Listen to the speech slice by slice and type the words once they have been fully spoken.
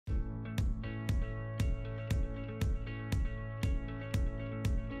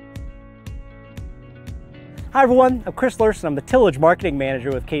Hi everyone, I'm Chris Lurson. I'm the Tillage Marketing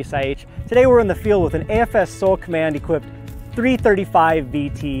Manager with Case IH. Today we're in the field with an AFS Soil Command equipped 335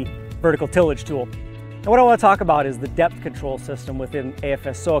 VT vertical tillage tool. And what I want to talk about is the depth control system within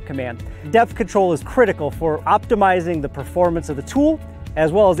AFS Soil Command. Depth control is critical for optimizing the performance of the tool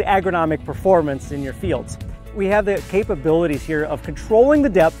as well as the agronomic performance in your fields. We have the capabilities here of controlling the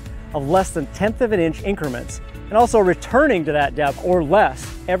depth of less than 1/10 of an inch increments and also returning to that depth or less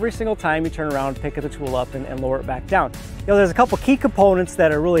every single time you turn around, pick the tool up and lower it back down. There's a couple key components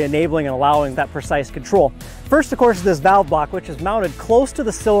that are really enabling and allowing that precise control. First, of course, is this valve block, which is mounted close to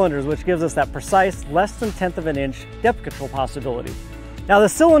the cylinders, which gives us that precise less than 1/10 of an inch depth control possibility. Now the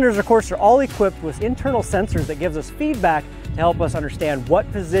cylinders, of course, are all equipped with internal sensors that gives us feedback to help us understand what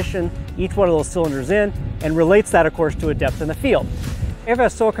position each one of those cylinders in and relates that, of course, to a depth in the field.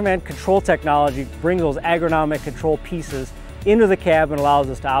 AFS Soil Command control technology brings those agronomic control pieces into the cab and allows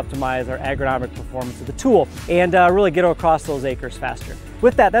us to optimize our agronomic performance of the tool and really get across those acres faster.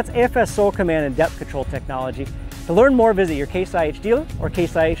 With that, that's AFS Soil Command and depth control technology. To learn more, visit your Case IH dealer or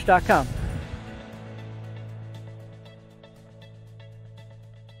caseih.com.